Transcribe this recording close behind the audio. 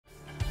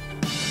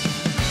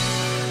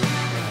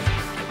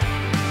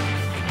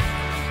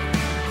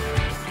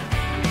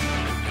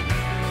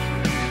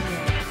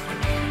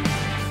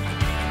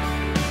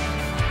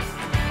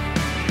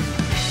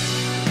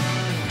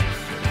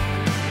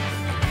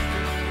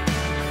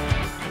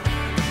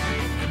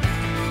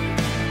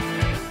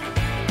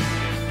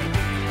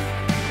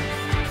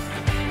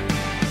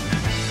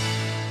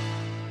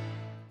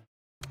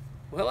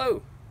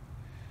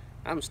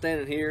I'm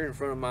standing here in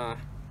front of my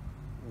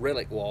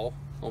relic wall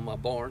on my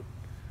barn,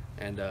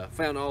 and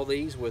found all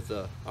these with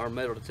our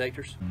metal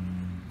detectors.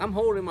 I'm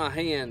holding in my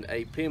hand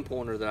a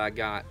pinpointer that I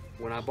got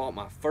when I bought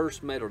my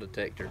first metal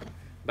detector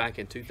back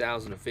in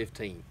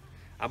 2015.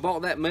 I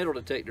bought that metal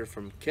detector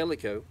from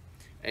Kellyco,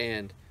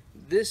 and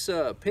this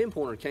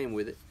pinpointer came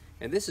with it,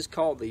 and this is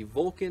called the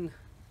Vulcan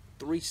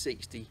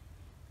 360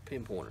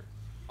 pinpointer.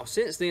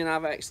 Since then,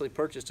 I've actually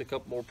purchased a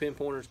couple more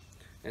pinpointers,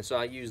 and so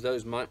I use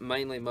those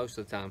mainly most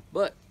of the time.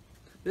 But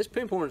this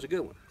pinpointer is a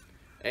good one,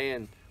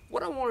 and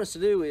what I want us to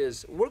do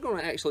is we're going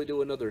to actually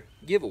do another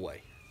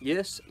giveaway.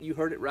 Yes, you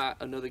heard it right,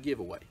 another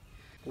giveaway.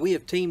 We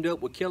have teamed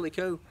up with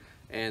Kellyco,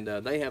 and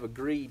they have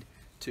agreed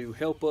to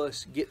help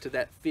us get to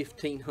that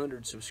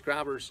 1,500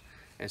 subscribers,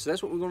 and so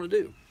that's what we're going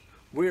to do.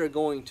 We are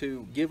going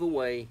to give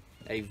away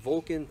a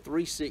Vulcan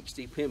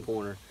 360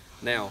 pinpointer.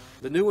 Now,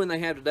 the new one they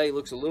have today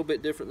looks a little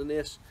bit different than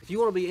this. If you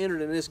want to be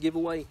entered in this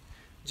giveaway,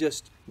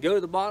 just go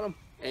to the bottom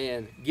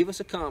and give us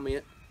a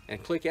comment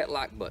and click that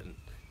like button.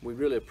 We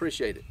really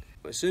appreciate it.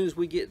 As soon as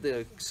we get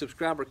the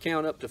subscriber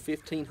count up to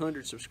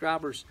 1,500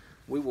 subscribers,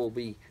 we will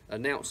be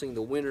announcing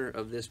the winner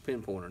of this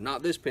pinpointer.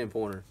 Not this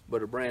pinpointer,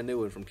 but a brand new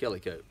one from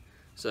Kellyco.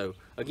 So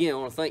again, I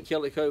want to thank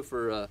Kellyco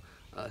for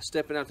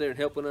stepping out there and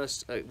helping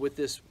us with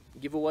this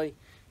giveaway,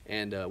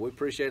 and we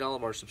appreciate all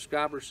of our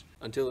subscribers.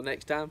 Until the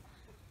next time,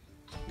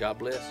 God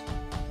bless.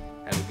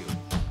 Have a good one.